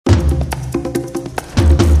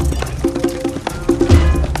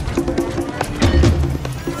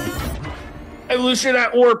Evolution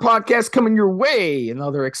at War podcast coming your way.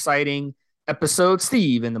 Another exciting episode.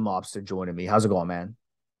 Steve and the Mobster joining me. How's it going, man?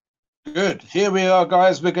 Good. Here we are,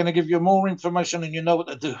 guys. We're going to give you more information and you know what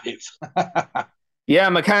to do with. Yeah,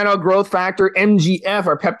 Mechano Growth Factor, MGF,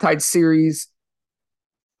 our peptide series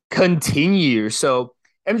continues. So,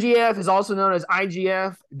 MGF is also known as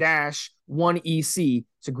IGF 1EC.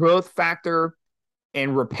 It's a growth factor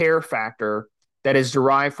and repair factor that is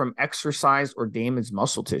derived from exercised or damaged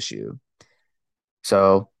muscle tissue.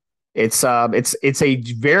 So, it's a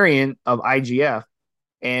variant of IGF.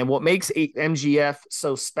 And what makes MGF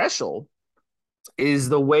so special is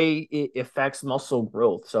the way it affects muscle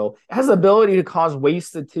growth. So it has the ability to cause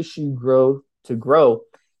wasted tissue growth to grow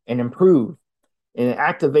and improve. And it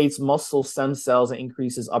activates muscle stem cells and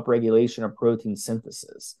increases upregulation of protein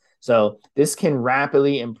synthesis. So this can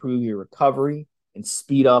rapidly improve your recovery and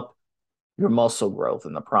speed up your muscle growth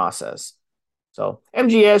in the process. So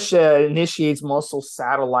MGS initiates muscle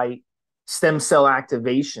satellite stem cell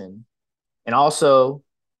activation and also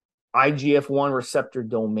IGF-1 receptor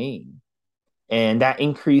domain. And that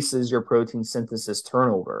increases your protein synthesis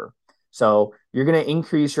turnover. So you're going to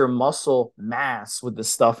increase your muscle mass with the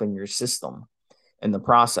stuff in your system in the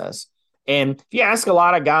process. And if you ask a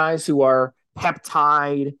lot of guys who are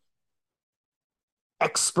peptide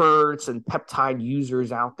experts and peptide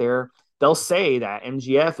users out there, they'll say that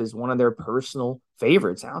MGF is one of their personal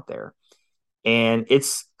favorites out there. And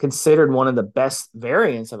it's considered one of the best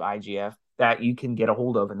variants of IGF that you can get a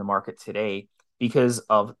hold of in the market today because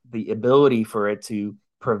of the ability for it to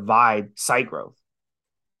provide site growth.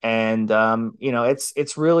 And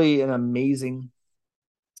it's really an amazing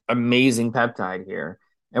peptide here.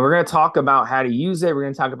 And we're going to talk about how to use it. We're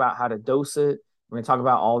going to talk about how to dose it. We're going to talk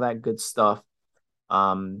about all that good stuff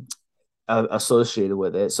associated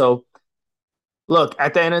with it. So, look,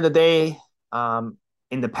 at the end of the day,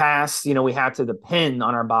 in the past, we had to depend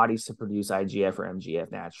on our bodies to produce IGF or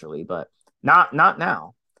MGF naturally, but not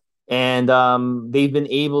now. And they've been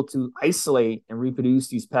able to isolate and reproduce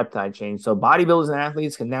these peptide chains. So bodybuilders and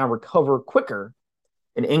athletes can now recover quicker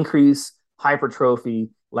and increase hypertrophy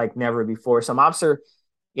like never before. So Mobster,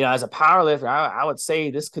 as a powerlifter, I would say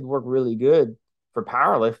this could work really good for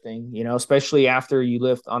powerlifting, especially after you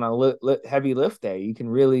lift on a heavy lift day. You can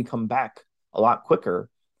really come back a lot quicker.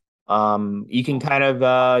 You can kind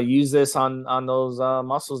of use this on those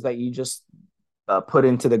muscles that you just put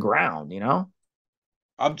into the ground,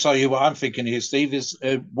 I'll tell you what I'm thinking here, Steve, is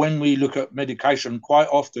when we look at medication, quite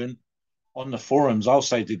often on the forums, I'll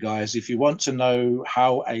say to guys, if you want to know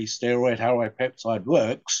how a steroid, how a peptide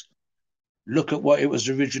works, look at what it was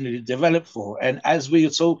originally developed for. And as we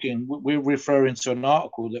are talking, we're referring to an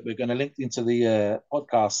article that we're going to link into the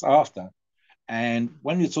podcast after. And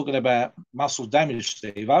when you're talking about muscle damage,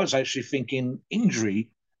 Steve, I was actually thinking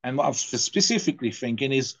injury. And what I'm specifically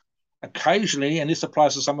thinking is occasionally, and this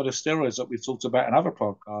applies to some of the steroids that we've talked about in other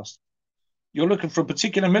podcasts, you're looking for a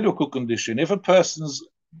particular medical condition. If a person's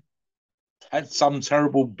had some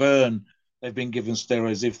terrible burn, they've been given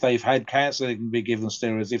steroids. If they've had cancer, they can be given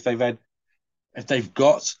steroids. If they've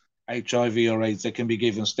got HIV or AIDS, they can be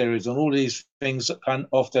given steroids. And all these things that can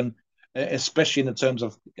often, especially in the terms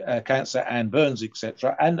of cancer and burns,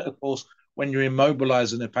 etc. And of course, when you're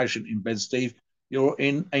immobilizing a patient in bed, Steve, you're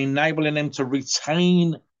enabling them to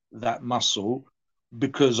retain that muscle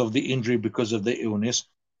because of the injury, because of the illness,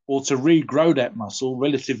 or to regrow that muscle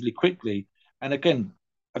relatively quickly. And again,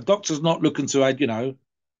 a doctor's not looking to add,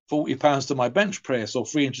 40 pounds to my bench press or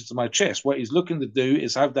 3 inches to my chest. What he's looking to do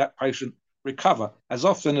is have that patient recover. As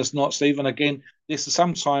often as not, Stephen, again, this is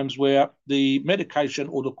sometimes where the medication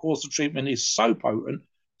or the course of treatment is so potent,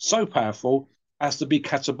 so powerful, as to be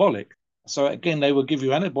catabolic. So again, they will give you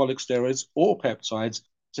anabolic steroids or peptides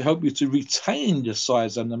to help you to retain the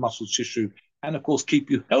size and the muscle tissue, and of course keep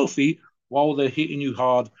you healthy while they're hitting you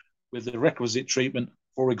hard with the requisite treatment,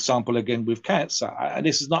 for example, again with cancer. And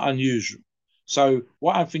this is not unusual. So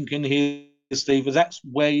what I'm thinking here, Steve, is that's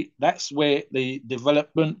where the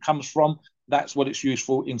development comes from. That's what it's used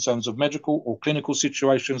for in terms of medical or clinical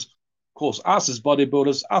situations. Of course, us as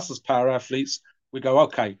bodybuilders, us as power athletes, we go,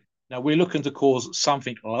 okay, now we're looking to cause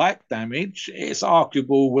something like damage. It's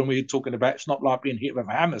arguable when we're talking about it's not like being hit with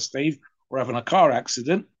a hammer, Steve, or having a car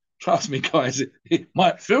accident. Trust me, guys, it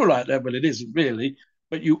might feel like that, but it isn't really.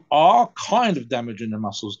 But you are kind of damaging the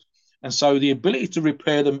muscles. And so the ability to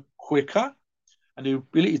repair them quicker and the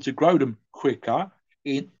ability to grow them quicker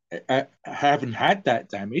in having had that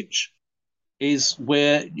damage is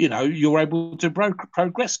where you're able to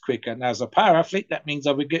progress quicker. And as a power athlete, that means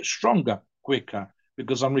I would get stronger quicker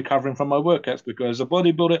because I'm recovering from my workouts. Because as a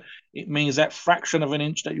bodybuilder, it means that fraction of an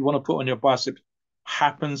inch that you want to put on your biceps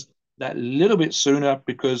happens that little bit sooner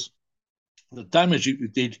because the damage you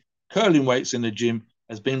did curling weights in the gym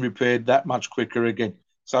has been repaired that much quicker again.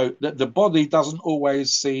 So the body doesn't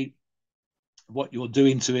always see what you're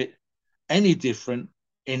doing to it any different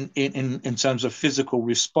in terms of physical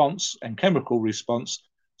response and chemical response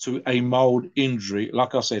to a mold injury.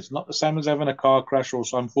 Like I said, it's not the same as having a car crash or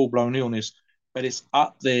some full blown illness, but it's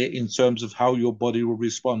up there in terms of how your body will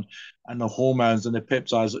respond and the hormones and the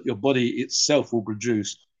peptides that your body itself will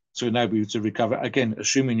produce to enable you to recover. Again,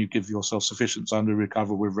 assuming you give yourself sufficient time to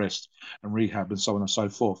recover with rest and rehab and so on and so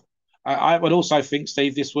forth. I would also think,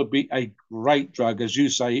 Steve, this would be a great drug, as you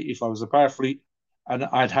say, if I was a powerfully and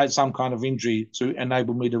I'd had some kind of injury to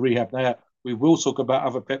enable me to rehab. Now, we will talk about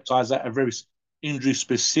other peptides that are very injury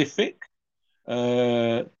specific.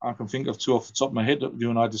 I can think of two off the top of my head that you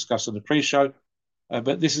and I discussed in the pre-show.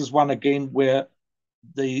 But this is one again where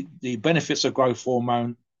the benefits of growth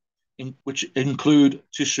hormone, which include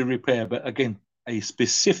tissue repair, but again, a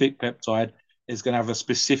specific peptide is going to have a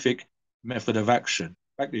specific method of action.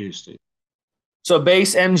 Back to you, Steve. So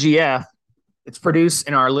base MGF, it's produced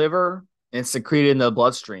in our liver and it's secreted in the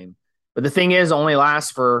bloodstream. But the thing is, it only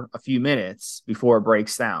lasts for a few minutes before it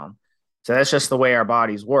breaks down. So that's just the way our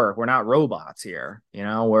bodies work. We're not robots here,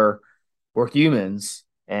 we're humans,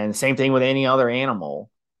 and same thing with any other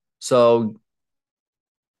animal. So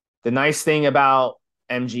the nice thing about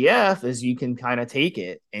MGF is you can kind of take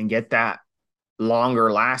it and get that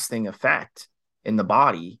longer lasting effect in the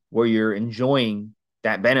body where you're enjoying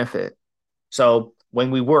that benefit. So when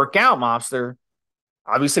we work out, Mobster,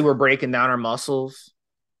 obviously we're breaking down our muscles.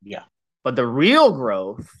 Yeah. But the real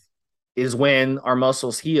growth is when our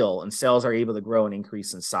muscles heal and cells are able to grow and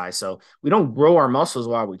increase in size. So we don't grow our muscles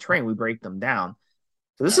while we train, we break them down.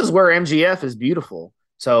 So this is where MGF is beautiful.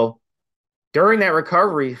 So during that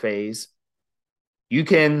recovery phase, you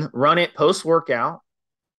can run it post-workout,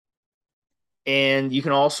 and you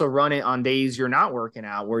can also run it on days you're not working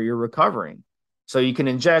out where you're recovering. So you can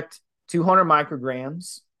inject 200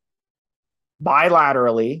 micrograms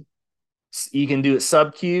bilaterally. You can do it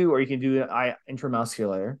sub-Q or you can do it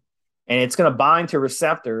intramuscular. And it's going to bind to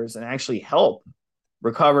receptors and actually help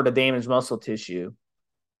recover the damaged muscle tissue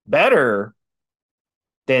better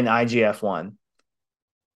than IGF-1.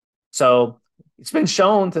 So it's been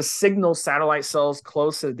shown to signal satellite cells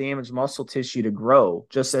close to the damaged muscle tissue to grow,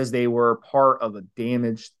 just as they were part of a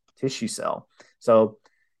damaged tissue cell. So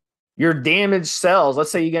your damaged cells,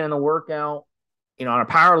 let's say you get in a workout, on a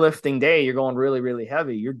powerlifting day, you're going really, really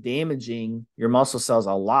heavy. You're damaging your muscle cells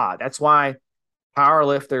a lot. That's why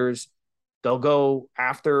powerlifters, they'll go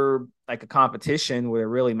after like a competition where they're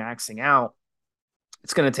really maxing out.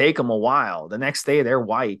 It's going to take them a while. The next day they're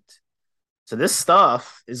wiped. So this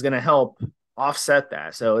stuff is going to help offset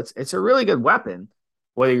that. So it's a really good weapon,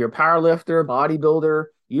 whether you're a powerlifter, bodybuilder,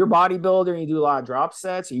 you're a bodybuilder and you do a lot of drop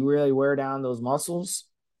sets, you really wear down those muscles.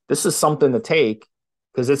 This is something to take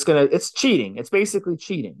because it's cheating. It's basically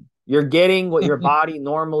cheating. You're getting what your body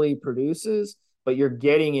normally produces, but you're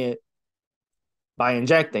getting it by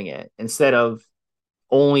injecting it instead of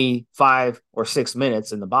only 5 or 6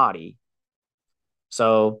 minutes in the body.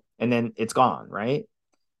 So, and then it's gone, right?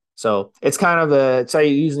 So it's kind of it's like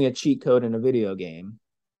using a cheat code in a video game.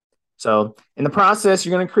 So in the process,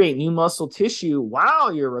 you're going to create new muscle tissue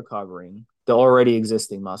while you're recovering the already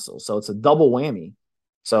existing muscle. So it's a double whammy.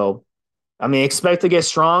 So, expect to get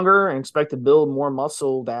stronger and expect to build more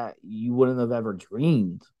muscle that you wouldn't have ever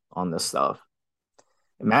dreamed on this stuff.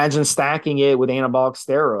 Imagine stacking it with anabolic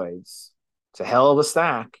steroids. It's a hell of a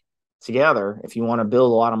stack together if you want to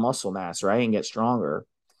build a lot of muscle mass, right? And get stronger.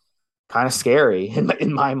 Kind of scary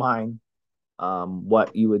in my mind.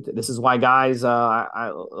 This is why guys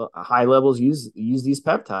high levels use these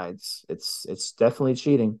peptides. It's definitely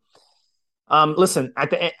cheating. Listen,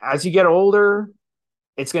 as you get older,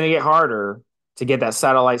 it's going to get harder to get that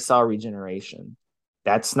satellite cell regeneration.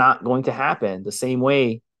 That's not going to happen the same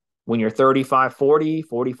way when you're 35, 40,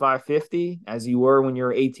 45, 50 as you were when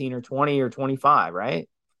you're 18 or 20 or 25, right?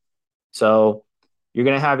 So you're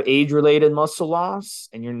going to have age-related muscle loss,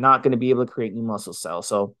 and you're not going to be able to create new muscle cells.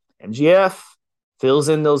 So MGF fills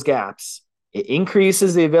in those gaps. It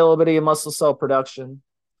increases the availability of muscle cell production.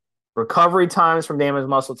 Recovery times from damaged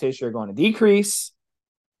muscle tissue are going to decrease,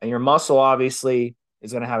 and your muscle obviously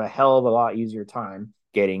is going to have a hell of a lot easier time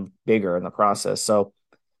getting bigger in the process. So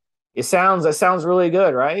that sounds really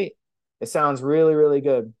good, right? It sounds really, really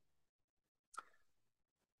good.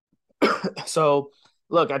 So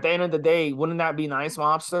look, at the end of the day, wouldn't that be nice,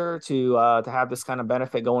 Mobster, to have this kind of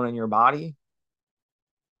benefit going in your body?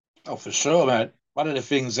 Oh, for sure, man. One of the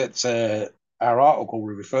things that our article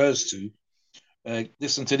refers to,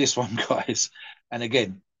 listen to this one, guys. And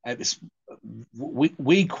again,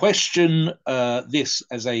 We question this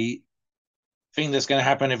as a thing that's going to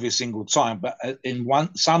happen every single time, but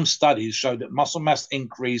some studies show that muscle mass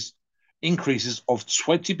increases of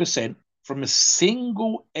 20% from a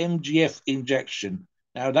single MGF injection.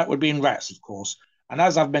 Now that would be in rats, of course. And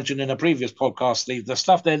as I've mentioned in a previous podcast, Steve, the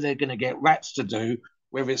stuff that they're going to get rats to do,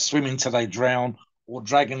 whether it's swimming till they drown or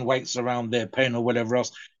dragging weights around their pen or whatever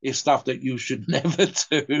else, is stuff that you should never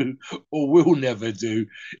do or will never do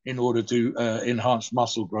in order to enhance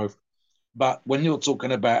muscle growth. But when you're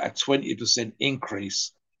talking about a 20%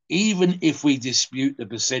 increase, even if we dispute the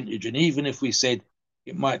percentage, and even if we said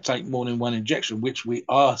it might take more than one injection, which we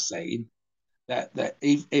are saying, that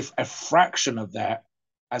if a fraction of that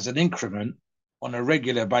as an increment on a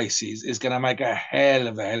regular basis is going to make a hell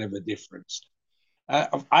of a difference.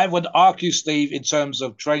 I would argue, Steve, in terms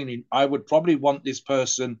of training, I would probably want this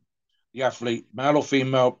person, the athlete, male or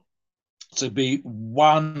female, to be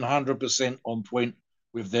 100% on point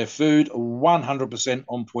with their food, 100%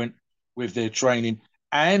 on point with their training,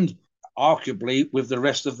 and arguably with the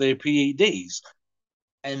rest of their PEDs.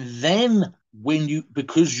 And then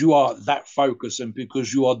because you are that focused and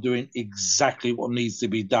because you are doing exactly what needs to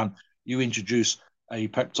be done, you introduce a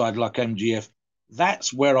peptide like MGF.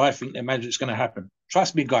 That's where I think the magic's going to happen.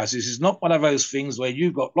 Trust me, guys, this is not one of those things where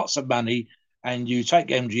you've got lots of money and you take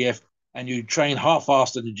MGF and you train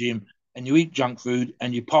half-assed in the gym and you eat junk food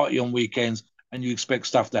and you party on weekends and you expect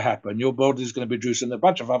stuff to happen. Your body's going to be producing a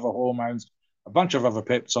bunch of other hormones, a bunch of other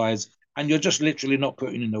peptides, and you're just literally not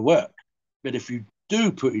putting in the work. But if you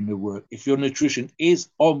do put in the work, if your nutrition is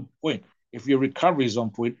on point, if your recovery is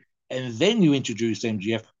on point, and then you introduce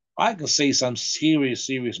MGF, I can see some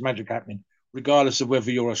serious magic happening, regardless of whether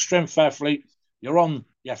you're a strength athlete, you're on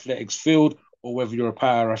the athletics field, or whether you're a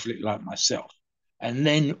power athlete like myself. And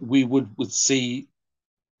then we would see,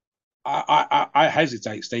 I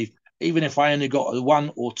hesitate, Steve, even if I only got a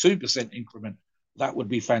 1 or 2% increment, that would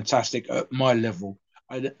be fantastic at my level.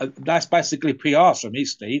 That's basically PR for me,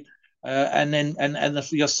 Steve. And then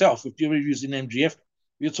for yourself, if you're using MGF,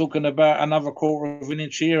 you're talking about another quarter of an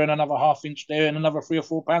inch here and another half inch there and another 3 or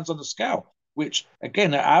 4 pounds on the scale, which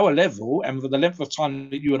again, at our level and for the length of time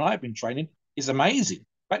that you and I have been training, is amazing.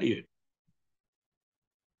 Back to you.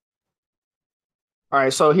 All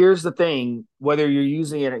right, so here's the thing. Whether you're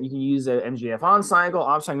using it, you can use an MGF on cycle,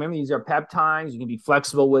 off cycle. Remember, these are peptides. You can be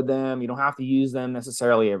flexible with them. You don't have to use them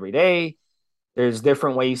necessarily every day. There's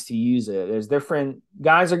different ways to use it. There's different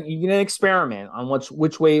guys. You can experiment on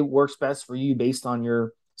which way works best for you based on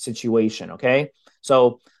your situation. Okay,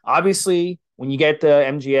 so obviously, when you get the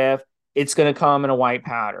MGF, it's going to come in a white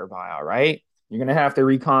powder vial, right? You're going to have to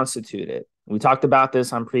reconstitute it. We talked about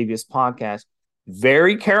this on previous podcasts.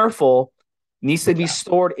 Very careful. Needs to be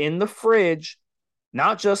stored in the fridge,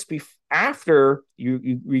 not just after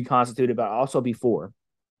you reconstitute it, but also before.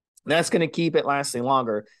 That's going to keep it lasting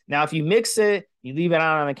longer. Now, if you mix it, you leave it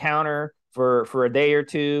out on the counter for a day or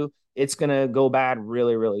two, it's going to go bad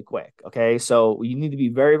really quick. Okay, so you need to be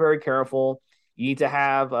very careful. You need to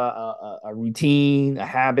have a routine, a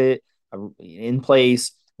habit in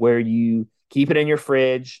place where you keep it in your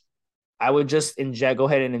fridge. I would just go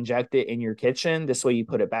ahead and inject it in your kitchen. This way you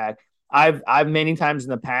put it back. I've many times in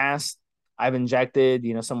the past, I've injected,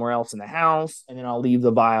 somewhere else in the house, and then I'll leave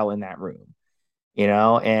the vial in that room,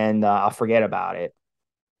 and I'll forget about it.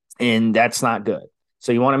 And that's not good.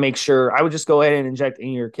 So you want to make sure, I would just go ahead and inject in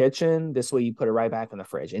your kitchen. This way you put it right back in the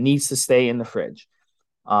fridge. It needs to stay in the fridge.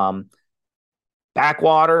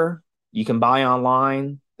 Backwater, you can buy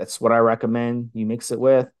online. That's what I recommend you mix it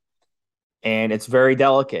with. And it's very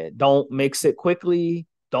delicate. Don't mix it quickly.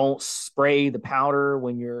 Don't spray the powder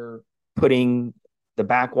when you're putting the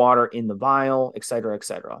backwater in the vial, et cetera, et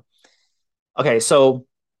cetera. Okay, so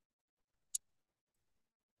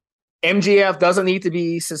MGF doesn't need to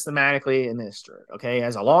be systematically administered, okay? It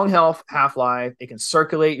has a long half-life. It can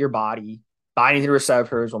circulate your body, binding to the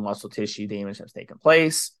receptors when muscle tissue damage has taken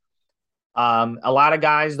place. A lot of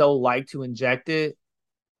guys, though, like to inject it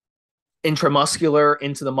intramuscular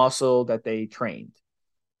into the muscle that they trained.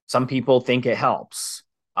 Some people think it helps.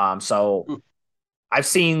 So I've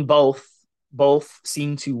seen both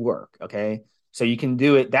seem to work. Okay. So you can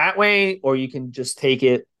do it that way, or you can just take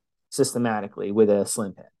it systematically with a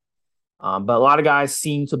slim pen. But a lot of guys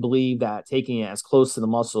seem to believe that taking it as close to the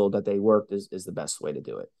muscle that they worked is the best way to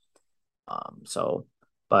do it.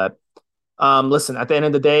 Listen, at the end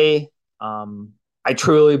of the day, I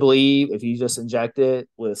truly believe if you just inject it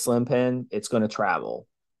with a slim pen, it's going to travel.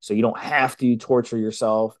 So you don't have to torture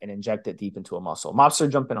yourself and inject it deep into a muscle. Mobster,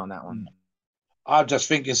 jump in on that one. I'm just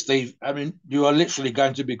thinking, Steve, I mean, you are literally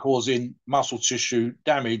going to be causing muscle tissue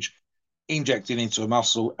damage injecting into a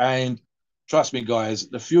muscle. And trust me, guys,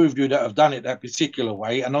 the few of you that have done it that particular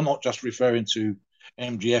way, and I'm not just referring to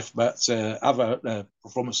MGF, but other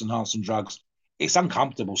performance enhancing drugs, it's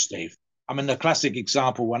uncomfortable, Steve. I mean, the classic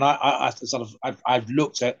example when I've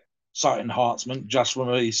looked at site enhancement just from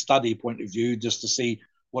a study point of view, just to see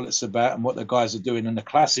what it's about and what the guys are doing. And the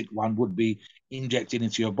classic one would be injecting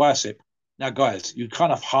into your bicep. Now, guys, you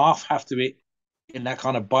kind of half have to be in that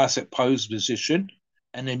kind of bicep pose position,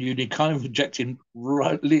 and then you're kind of injecting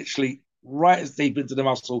literally right as deep into the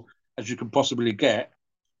muscle as you can possibly get,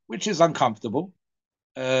 which is uncomfortable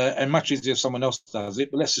and much easier if someone else does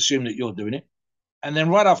it. But let's assume that you're doing it, and then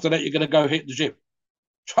right after that, you're going to go hit the gym.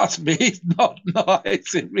 Trust me, it's not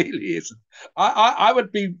nice. It really isn't. I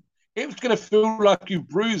would be. It's going to feel like you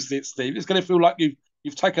bruised it, Steve. It's going to feel like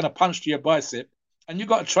you've taken a punch to your bicep, and you've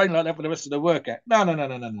got to train like that for the rest of the workout.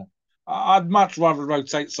 No. I'd much rather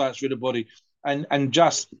rotate sites through the body and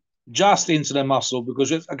just into the muscle,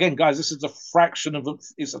 because again, guys, this is a fraction of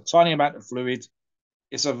it's a tiny amount of fluid.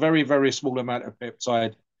 It's a very, very small amount of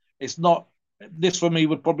peptide. It's not. This for me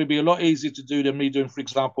would probably be a lot easier to do than me doing, for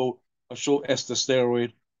example, a short ester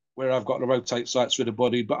steroid where I've got to rotate sites through the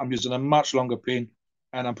body, but I'm using a much longer pin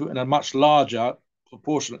and I'm putting a much larger,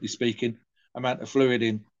 proportionately speaking, amount of fluid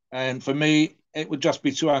in. And for me, it would just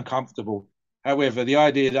be too uncomfortable. However, the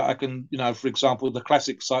idea that I can, for example, the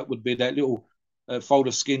classic site would be that little fold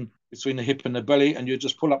of skin between the hip and the belly, and you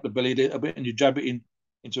just pull up the belly a bit and you jab it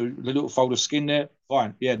into the little fold of skin there.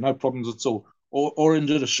 Fine. Yeah, no problems at all. Or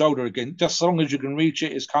into the shoulder again. Just as long as you can reach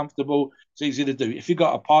it, it's comfortable, it's easy to do. If you've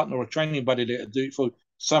got a partner or a training buddy there to do it for,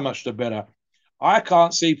 so much the better. I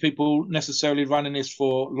can't see people necessarily running this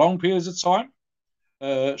for long periods of time,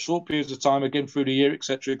 short periods of time, again through the year,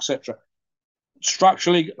 etc., etc.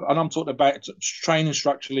 Structurally, and I'm talking about training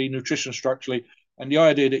structurally, nutrition structurally, and the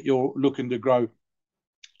idea that you're looking to grow.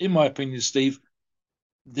 In my opinion, Steve,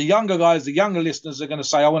 the younger guys, the younger listeners are going to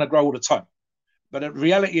say, I want to grow all the time. But the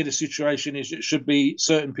reality of the situation is it should be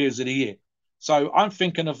certain periods of the year. So I'm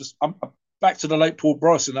thinking of back to the late Paul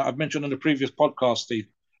Bryson that I've mentioned on the previous podcast, Steve,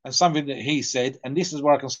 and something that he said, and this is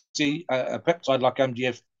where I can see a peptide like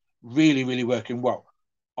MGF really, really working well.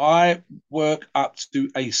 I work up to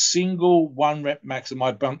a single 1 rep max in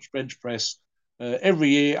my bench press every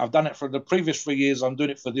year. I've done it for the previous 3 years. I'm doing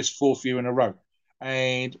it for this 4th year in a row.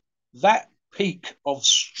 And that peak of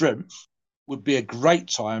strength would be a great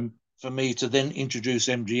time for me to then introduce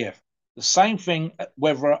MGF. The same thing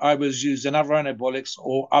whether I was using other anabolics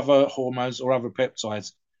or other hormones or other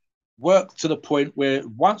peptides. Work to the point where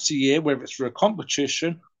once a year, whether it's for a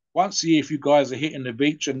competition, once a year, if you guys are hitting the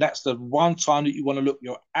beach and that's the one time that you want to look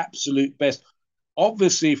your absolute best.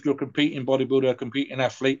 Obviously, if you're a competing bodybuilder, a competing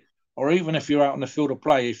athlete, or even if you're out on the field of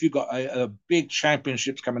play, if you've got a big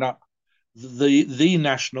championships coming up, the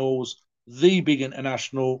nationals, the big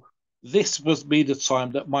international, this must be the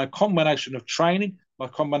time that my combination of training, my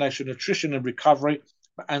combination of nutrition and recovery,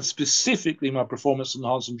 and specifically my performance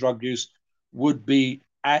enhancing drug use would be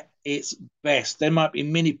at its best. There might be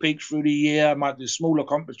mini peaks through the year, I might do smaller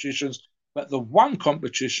competitions, but the one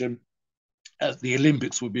competition, as the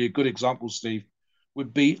Olympics would be a good example, Steve,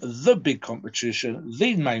 would be the big competition,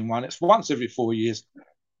 the main one. It's once every 4 years.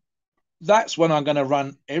 That's when I'm going to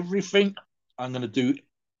run everything. I'm going to do.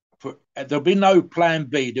 There'll be no plan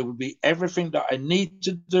B. There will be everything that I need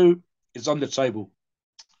to do is on the table.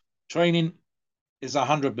 Training is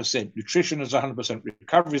 100%. Nutrition is 100%.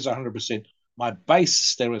 Recovery is 100%. My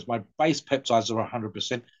base steroids, my base peptides are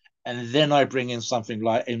 100%. And then I bring in something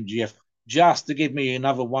like MGF just to give me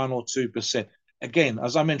another 1 or 2%. Again,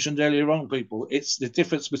 as I mentioned earlier on, people, it's the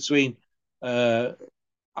difference between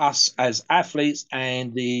us as athletes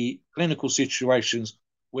and the clinical situations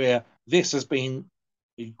where this has been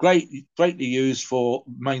greatly used for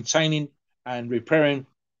maintaining and repairing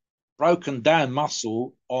broken down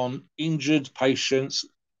muscle on injured patients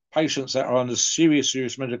that are under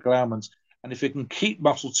serious medical ailments. And if you can keep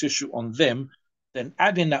muscle tissue on them, then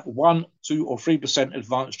adding that 1, 2, or 3%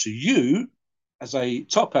 advantage to you as a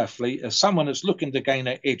top athlete, as someone that's looking to gain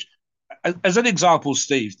that edge. As an example,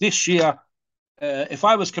 Steve, this year, if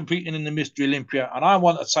I was competing in the Mr. Olympia and I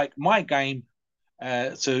want to take my game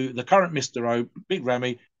to the current Mr. O, Big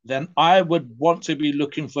Ramy, then I would want to be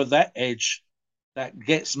looking for that edge that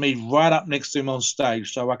gets me right up next to him on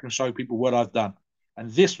stage so I can show people what I've done.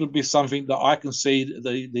 And this would be something that I can see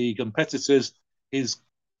the competitors, his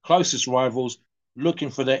closest rivals, looking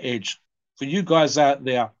for their edge. For you guys out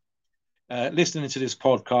there listening to this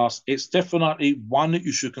podcast, it's definitely one that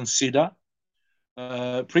you should consider.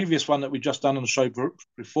 Previous one that we just done on the show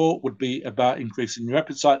before would be about increasing your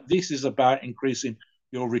appetite. This is about increasing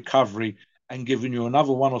your recovery. and giving you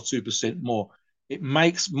another 1 or 2% more. It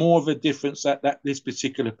makes more of a difference at this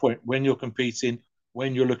particular point when you're competing,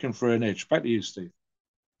 when you're looking for an edge. Back to you, Steve.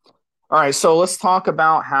 All right, so let's talk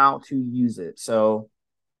about how to use it. So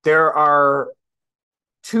there are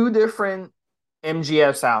two different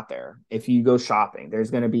MGFs out there. If you go shopping,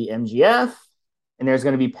 there's going to be MGF and there's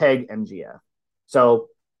going to be PEG MGF. So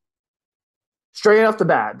straight off the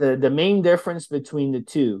bat, the main difference between the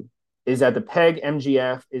two is that the PEG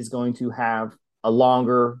MGF is going to have a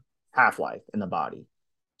longer half-life in the body.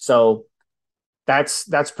 So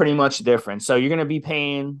that's pretty much the difference. So you're going to be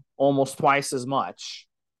paying almost twice as much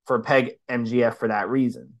for PEG MGF for that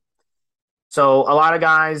reason. So a lot of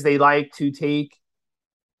guys, they like to take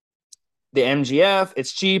the MGF.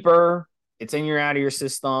 It's cheaper. It's in your out of your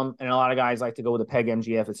system. And a lot of guys like to go with the PEG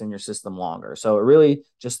MGF. It's in your system longer. So it really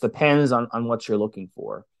just depends on what you're looking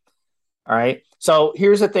for. All right. So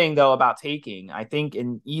here's the thing, though, about taking. I think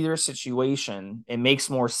in either situation, it makes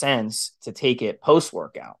more sense to take it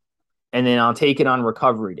post-workout. And then I'll take it on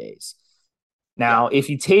recovery days. Now, if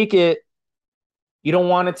you take it, you don't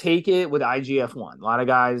want to take it with IGF-1. A lot of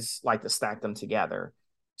guys like to stack them together.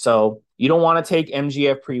 So you don't want to take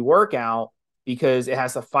MGF pre-workout because it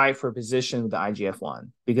has to fight for position with the IGF-1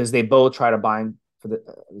 because they both try to bind for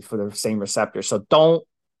the same receptor. So don't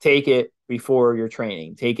take it before you're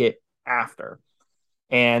training. Take it after.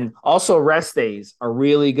 And also rest days are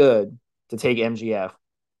really good to take MGF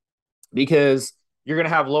because you're going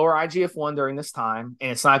to have lower IGF-1 during this time,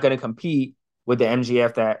 and it's not going to compete with the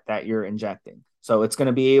MGF that you're injecting. So it's going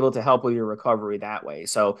to be able to help with your recovery that way.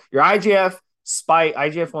 So your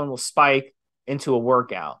IGF-1 will spike into a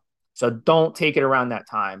workout. So don't take it around that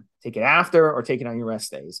time. Take it after or take it on your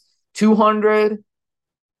rest days. 200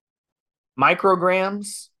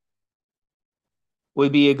 micrograms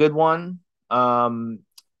would be a good one.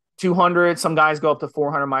 200, some guys go up to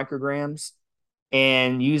 400 micrograms,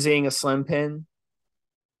 and using a slim pin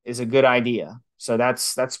is a good idea. So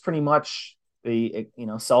that's pretty much the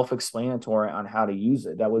self-explanatory on how to use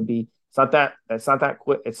it. It's not that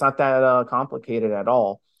complicated at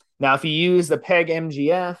all. Now, if you use the PEG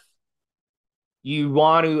MGF, you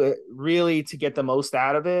want to really, to get the most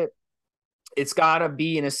out of it, it's got to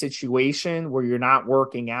be in a situation where you're not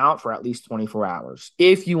working out for at least 24 hours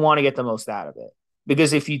if you want to get the most out of it.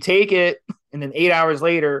 Because if you take it and then 8 hours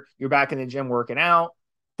later, you're back in the gym working out,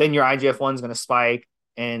 then your IGF-1 is going to spike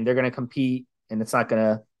and they're going to compete, and it's not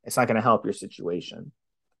going to help your situation.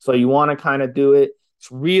 So you want to kind of do it.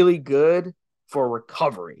 It's really good for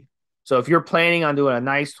recovery. So if you're planning on doing a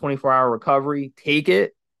nice 24-hour recovery, take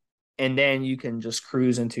it, and then you can just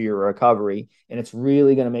cruise into your recovery, and it's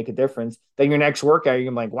really going to make a difference. Then your next workout,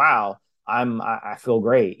 you're gonna be like, wow, I feel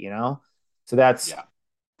great, So that's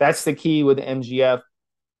the key with the MGF.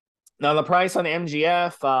 Now the price on the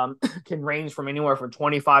MGF can range from anywhere from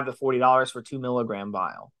 $25 to $40 for 2 milligram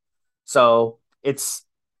vial. So it's,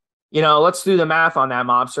 let's do the math on that,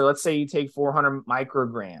 Mobster. Let's say you take 400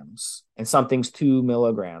 micrograms and something's 2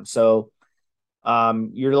 milligrams. So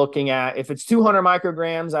you're looking at, if it's 200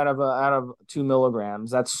 micrograms out of 2 milligrams,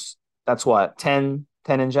 that's what, 10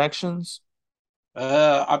 injections.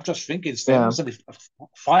 I'm just thinking, Steve,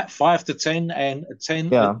 5 to 10 and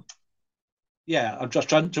 10. Yeah, I'm just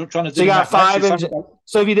trying to do. So you got 5.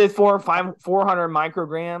 So if you did 400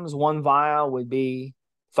 micrograms, one vial would be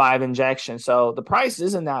 5 injections. So the price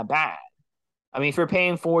isn't that bad. I mean, if you're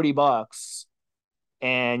paying $40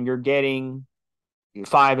 and you're getting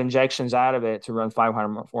 5 injections out of it to run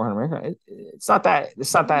 400 micrograms, it's not that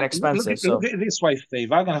expensive. Look at it this way,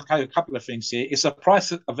 Steve. I'm going to tell you a couple of things here. It's the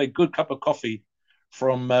price of a good cup of coffee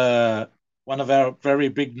from one of our very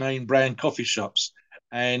big name brand coffee shops.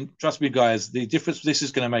 And trust me, guys, the difference this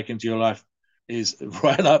is going to make into your life is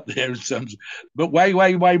right up there in terms, but way,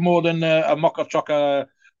 way, way more than a mocha chocolate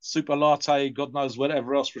super latte, God knows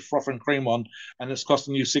whatever else with froth and cream on, and it's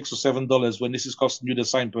costing you $6 or $7 when this is costing you the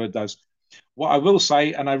same per dose. What I will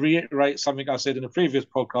say, and I reiterate something I said in the previous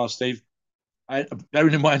podcast, Steve,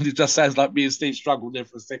 bearing in mind it just sounds like me and Steve struggled there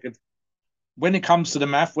for a second. When it comes to the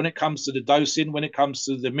math, when it comes to the dosing, when it comes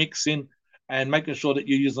to the mixing, and making sure that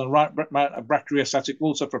you use the right amount of bacteriostatic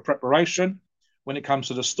water for preparation, when it comes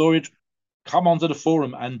to the storage, come onto the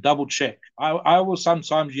forum and double check. I will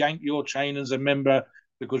sometimes yank your chain as a member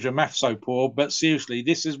because your math's so poor, but seriously,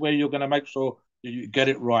 this is where you're going to make sure you get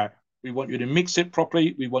it right. We want you to mix it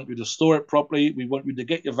properly. We want you to store it properly. We want you to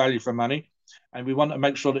get your value for money. And we want to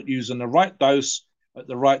make sure that you're using the right dose at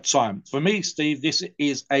the right time. For me, Steve, this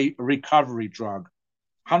is a recovery drug.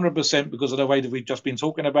 100% because of the way that we've just been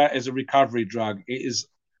talking about is a recovery drug. It is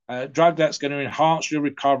a drug that's going to enhance your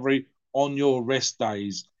recovery on your rest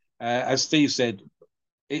days. As Steve said,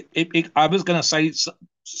 I was going to say it's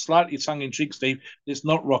slightly tongue in cheek, Steve. It's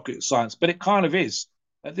not rocket science, but it kind of is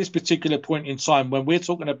at this particular point in time when we're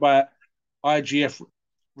talking about IGF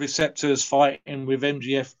receptors fighting with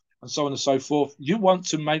MGF and so on and so forth. You want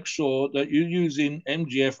to make sure that you're using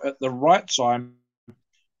MGF at the right time,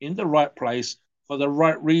 in the right place, for the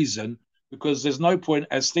right reason, because there's no point,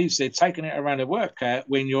 as Steve said, taking it around a workout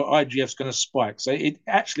when your IGF's going to spike. So it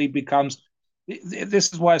actually becomes.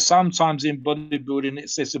 This is why sometimes in bodybuilding it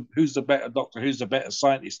says who's the better doctor, who's the better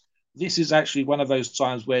scientist. This is actually one of those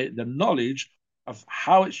times where the knowledge of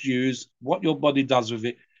how it's used, what your body does with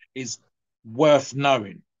it, is worth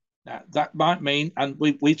knowing. Now, that might mean, and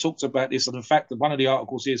we talked about this, and in fact, one of the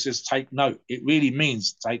articles here says take note. It really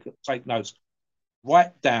means take notes.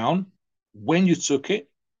 Write down when you took it,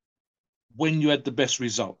 when you had the best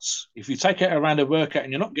results. If you take it around a workout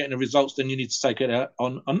and you're not getting the results, then you need to take it out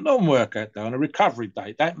on a non-workout day, on a recovery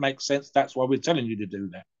day. That makes sense. That's why we're telling you to do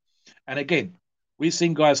that. And again, we've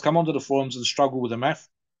seen guys come onto the forums and struggle with the math.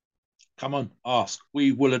 Come on, ask.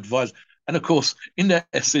 We will advise. And of course, in that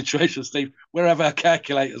situation, Steve, we have our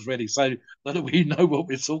calculators ready so that we know what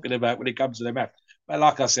we're talking about when it comes to the math. But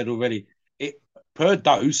like I said already, it per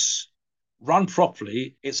dose, run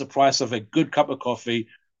properly, it's a price of a good cup of coffee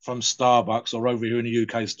from Starbucks, or over here in the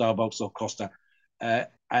UK, Starbucks or Costa. And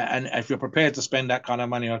if you're prepared to spend that kind of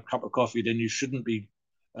money on a cup of coffee, then you shouldn't be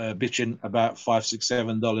bitching about $5,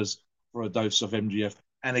 $6, $7 for a dose of MGF.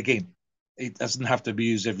 And again, it doesn't have to be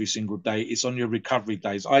used every single day. It's on your recovery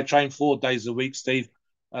days. I train 4 days a week, Steve.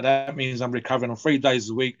 That means I'm recovering on 3 days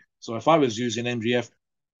a week. So if I was using MGF,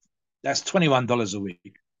 that's $21 a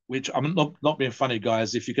week, which I'm not being funny,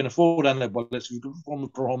 guys. If you can afford anabolics, if you can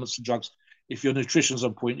afford performance drugs, if your nutrition's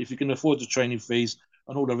on point, if you can afford the training fees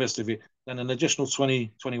and all the rest of it, then an additional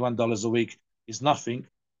 $21 a week is nothing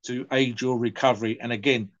to aid your recovery. And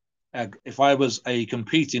again, if I was a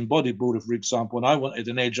competing bodybuilder, for example, and I wanted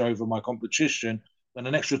an edge over my competition, then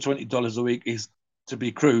an extra $20 a week is, to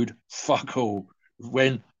be crude, fuck all.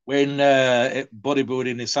 When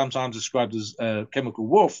bodybuilding is sometimes described as chemical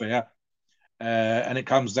warfare, and it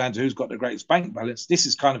comes down to who's got the greatest bank balance, this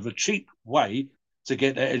is kind of a cheap way to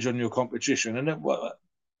get the edge on your competition. And then,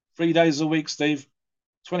 3 days a week, Steve,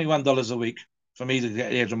 $21 a week for me to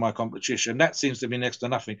get the edge on my competition. That seems to be next to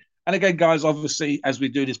nothing. And again, guys, obviously, as we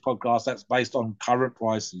do this podcast, that's based on current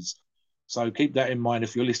prices. So keep that in mind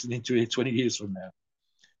if you're listening to it 20 years from now.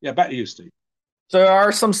 Yeah, back to you, Steve. So there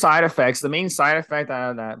are some side effects. The main side effect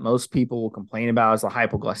that most people will complain about is the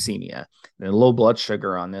hypoglycemia, the low blood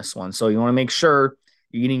sugar on this one. So you want to make sure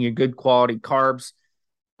you're eating your good quality carbs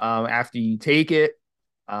after you take it.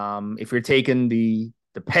 If you're taking the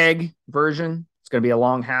PEG version, it's going to be a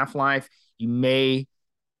long half-life. You may,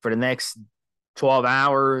 for the next 12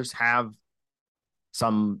 hours, have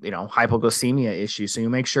some, hypoglycemia issues. So you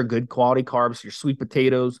make sure good quality carbs, your sweet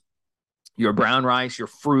potatoes, your brown rice, your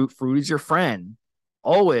fruit. Fruit is your friend.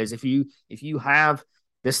 Always, if you have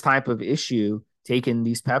this type of issue, taking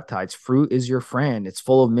these peptides, fruit is your friend. It's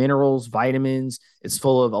full of minerals, vitamins. It's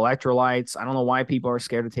full of electrolytes. I don't know why people are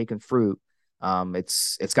scared of taking fruit.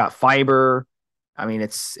 It's got fiber. I mean,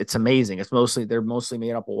 it's amazing. They're mostly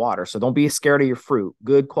made up of water. So don't be scared of your fruit.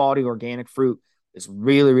 Good quality organic fruit is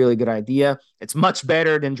really, really good idea. It's much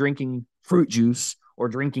better than drinking fruit juice or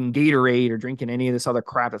drinking Gatorade or drinking any of this other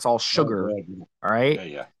crap. It's all sugar. All right.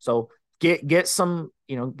 Yeah. So get some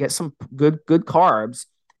good carbs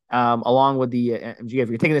along with the MGF. If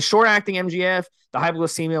you're taking the short acting MGF, the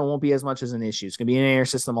hypoglycemia won't be as much as an issue. It's going to be in your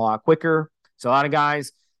system a lot quicker. So a lot of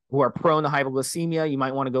guys who are prone to hypoglycemia, you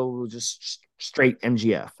might want to go just straight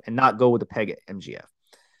MGF and not go with the PEG MGF.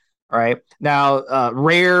 All right. Now,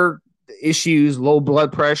 rare issues, low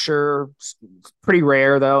blood pressure, pretty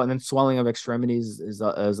rare though, and then swelling of extremities is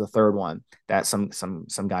a third one that some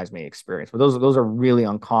guys may experience. But those are really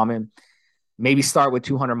uncommon. Maybe start with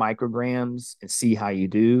 200 micrograms and see how you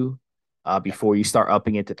do before you start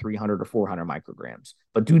upping it to 300 or 400 micrograms.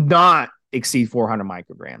 But do not exceed 400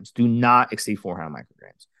 micrograms. Do not exceed 400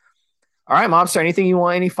 micrograms. All right,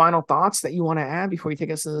 Mobster, any final thoughts that you want to add before you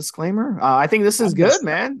take us to the disclaimer? I think this is good,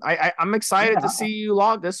 man. I'm excited to see you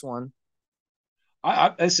log this one.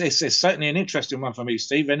 It's certainly an interesting one for me,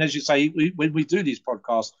 Steve. And as you say, when we do these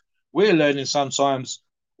podcasts, we're learning sometimes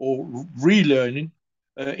or relearning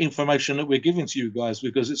information that we're giving to you guys,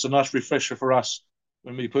 because it's a nice refresher for us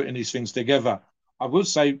when we're putting these things together. I would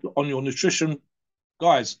say on your nutrition,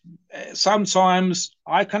 guys, sometimes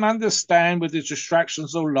I can understand with the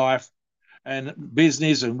distractions of life and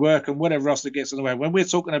business and work and whatever else that gets in the way. When we're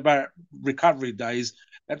talking about recovery days,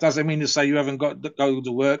 that doesn't mean to say you haven't got to go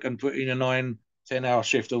to work and put in a 9-10 hour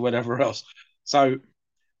shift or whatever else. So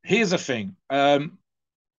here's the thing.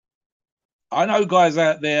 I know guys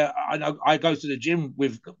out there. I know I go to the gym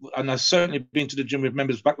with, and I've certainly been to the gym with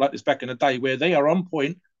members back like this back in the day, where they are on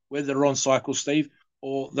point, whether they're on cycle, Steve,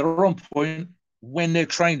 or they're on point when they're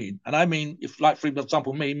training. And I mean, if like for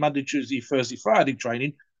example, me Monday, Tuesday, Thursday, Friday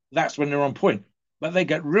training, that's when they're on point. But they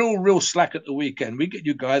get real slack at the weekend. We get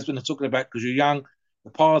you guys when they're talking about because you're young,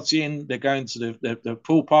 they're partying, they're going to the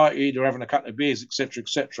pool party, they're having a couple of beers, etc.,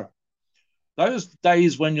 etc. Those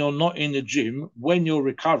days when you're not in the gym, when you're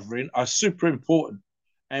recovering, are super important.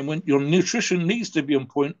 And when your nutrition needs to be on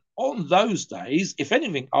point on those days, if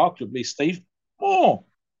anything, arguably, Steve, more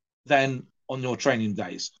than on your training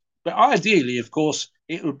days. But ideally, of course,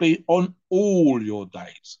 it would be on all your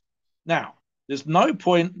days. Now, there's no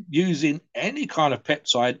point using any kind of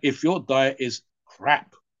peptide if your diet is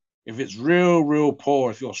crap. If it's real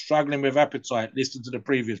poor, if you're struggling with appetite, listen to the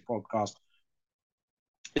previous podcast.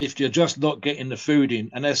 If you're just not getting the food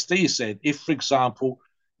in. And as Steve said, if, for example,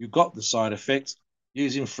 you got the side effects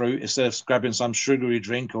using fruit instead of grabbing some sugary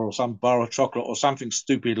drink or some bar of chocolate or something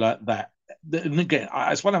stupid like that. And again,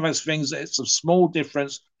 it's one of those things that it's a small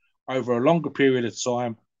difference over a longer period of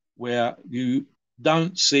time where you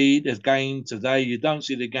don't see the gain today, you don't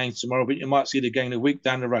see the gain tomorrow, but you might see the gain a week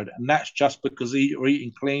down the road. And that's just because you're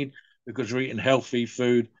eating clean, because you're eating healthy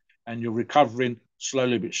food and you're recovering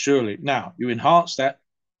slowly but surely. Now, you enhance that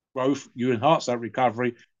growth, you enhance that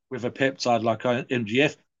recovery with a peptide like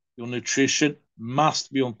MGF. Your nutrition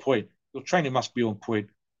must be on point. Your training must be on point.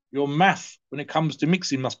 Your math, when it comes to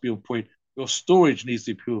mixing, must be on point. Your storage needs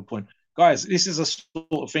to be on point. Guys, this is a sort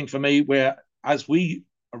of thing for me where, as we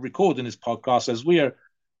are recording this podcast, as we are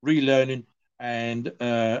relearning and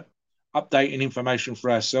updating information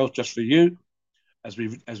for ourselves, just for you, as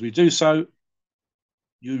we do so,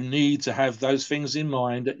 you need to have those things in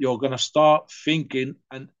mind that you're going to start thinking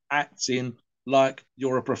and acting like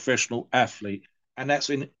you're a professional athlete. And that's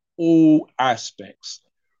in all aspects,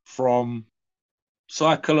 from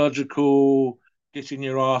psychological, getting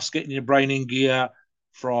your ass, getting your brain in gear,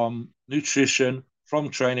 from nutrition, from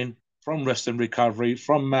training, from rest and recovery,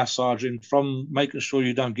 from massaging, from making sure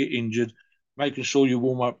you don't get injured, making sure you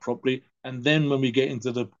warm up properly. And then when we get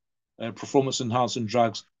into the performance enhancing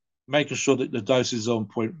drugs, making sure that the dose is on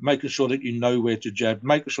point, making sure that you know where to jab,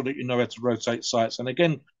 making sure that you know how to rotate sites. And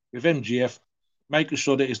again, with MGF, making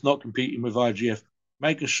sure that it's not competing with IGF,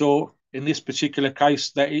 making sure in this particular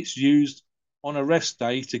case that it's used on a rest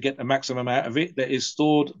day to get the maximum out of it, that is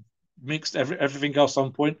stored, mixed, everything else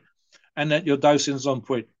on point, and that your dosing is on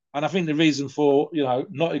point. And I think the reason for,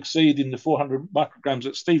 not exceeding the 400 micrograms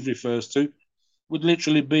that Steve refers to would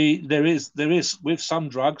literally be there is with some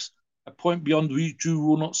drugs a point beyond which you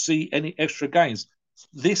will not see any extra gains.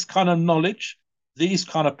 This kind of knowledge, these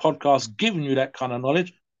kind of podcasts giving you that kind of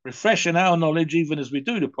knowledge, refreshing our knowledge even as we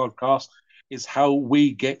do the podcast, is how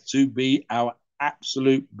we get to be our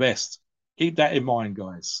absolute best. Keep that in mind,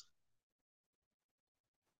 guys.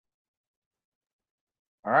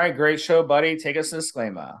 All right, great show, buddy. Take us to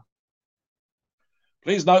disclaimer.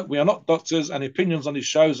 Please note, we are not doctors, and opinions on these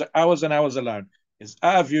shows are ours and ours alone. It's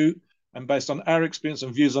our view and based on our experience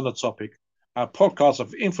and views on the topic. Our podcasts are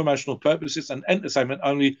for informational purposes and entertainment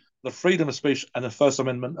only. The freedom of speech and the First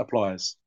Amendment applies.